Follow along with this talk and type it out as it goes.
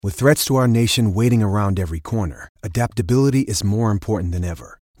With threats to our nation waiting around every corner, adaptability is more important than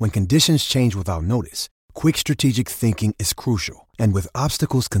ever. When conditions change without notice, quick strategic thinking is crucial. And with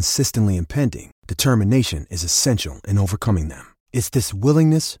obstacles consistently impending, determination is essential in overcoming them. It's this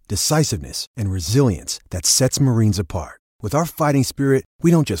willingness, decisiveness, and resilience that sets Marines apart. With our fighting spirit, we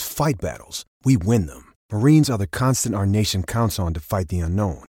don't just fight battles, we win them. Marines are the constant our nation counts on to fight the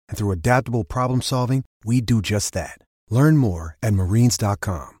unknown. And through adaptable problem solving, we do just that. Learn more at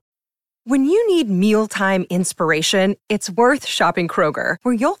marines.com. When you need mealtime inspiration, it's worth shopping Kroger,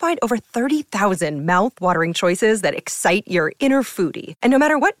 where you'll find over 30,000 mouth-watering choices that excite your inner foodie. And no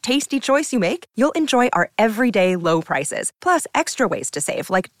matter what tasty choice you make, you'll enjoy our everyday low prices, plus extra ways to save,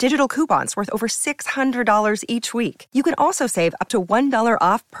 like digital coupons worth over $600 each week. You can also save up to $1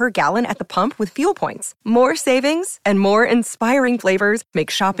 off per gallon at the pump with fuel points. More savings and more inspiring flavors make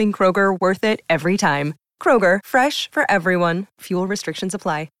shopping Kroger worth it every time. Kroger, fresh for everyone. Fuel restrictions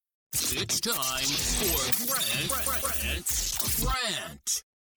apply. It's time for Rant.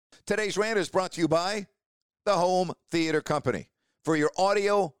 Today's rant is brought to you by the Home Theater Company. For your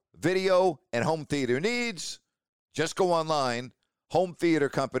audio, video, and home theater needs, just go online,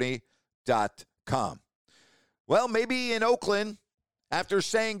 hometheatercompany.com. Well, maybe in Oakland, after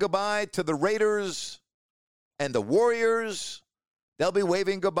saying goodbye to the Raiders and the Warriors, they'll be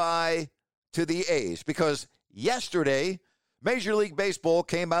waving goodbye to the A's, because yesterday, Major League Baseball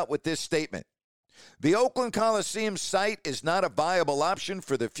came out with this statement. The Oakland Coliseum site is not a viable option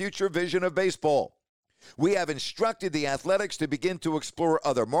for the future vision of baseball. We have instructed the Athletics to begin to explore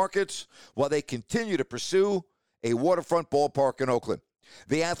other markets while they continue to pursue a waterfront ballpark in Oakland.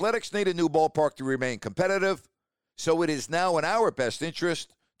 The Athletics need a new ballpark to remain competitive, so it is now in our best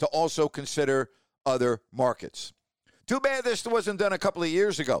interest to also consider other markets. Too bad this wasn't done a couple of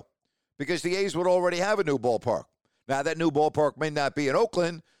years ago, because the A's would already have a new ballpark. Now, that new ballpark may not be in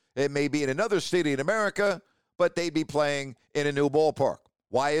Oakland. It may be in another city in America, but they'd be playing in a new ballpark.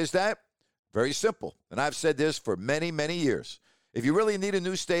 Why is that? Very simple. And I've said this for many, many years. If you really need a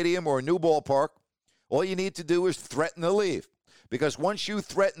new stadium or a new ballpark, all you need to do is threaten to leave. Because once you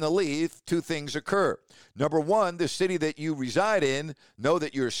threaten to leave, two things occur. Number one, the city that you reside in know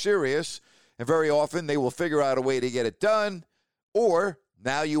that you're serious, and very often they will figure out a way to get it done. Or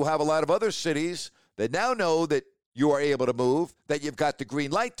now you have a lot of other cities that now know that you are able to move, that you've got the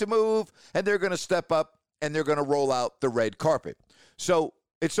green light to move, and they're going to step up and they're going to roll out the red carpet. So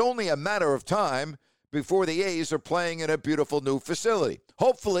it's only a matter of time before the A's are playing in a beautiful new facility.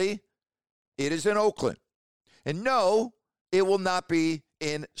 Hopefully, it is in Oakland. And no, it will not be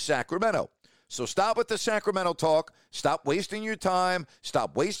in Sacramento. So stop with the Sacramento talk. Stop wasting your time.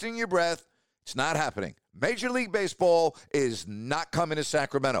 Stop wasting your breath. It's not happening. Major League Baseball is not coming to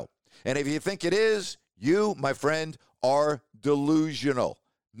Sacramento. And if you think it is, you, my friend, are delusional.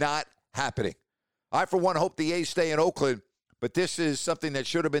 Not happening. I, for one, hope the A's stay in Oakland, but this is something that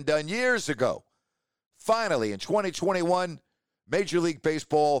should have been done years ago. Finally, in 2021, Major League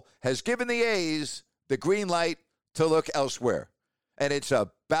Baseball has given the A's the green light to look elsewhere. And it's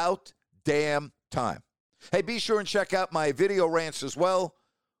about damn time. Hey, be sure and check out my video rants as well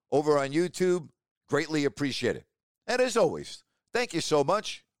over on YouTube. Greatly appreciate it. And as always, thank you so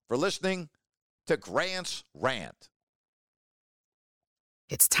much for listening to Grant's Rant.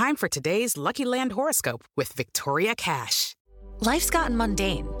 It's time for today's Lucky Land horoscope with Victoria Cash. Life's gotten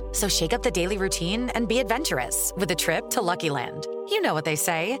mundane, so shake up the daily routine and be adventurous with a trip to Lucky Land. You know what they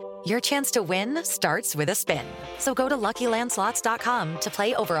say, your chance to win starts with a spin. So go to LuckyLandSlots.com to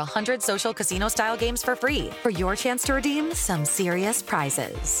play over 100 social casino-style games for free for your chance to redeem some serious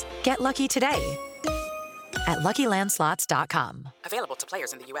prizes. Get lucky today at LuckyLandSlots.com. Available to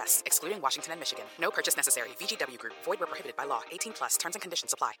players in the U.S., excluding Washington and Michigan. No purchase necessary. VGW Group. Void where prohibited by law. 18+. Terms and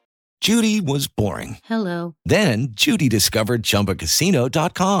conditions apply. Judy was boring. Hello. Then Judy discovered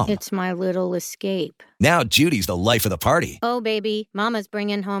ChumbaCasino.com. It's my little escape. Now Judy's the life of the party. Oh, baby, mama's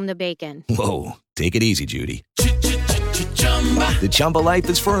bringing home the bacon. Whoa, take it easy, Judy. The Chumba life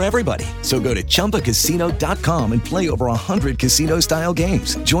is for everybody. So go to ChumbaCasino.com and play over 100 casino-style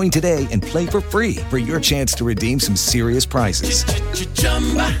games. Join today and play for free for your chance to redeem some serious prizes.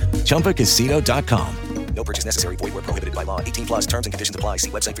 ChumbaCasino.com. No purchase necessary. Void where prohibited by law. 18+. Terms and conditions apply. See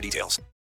website for details.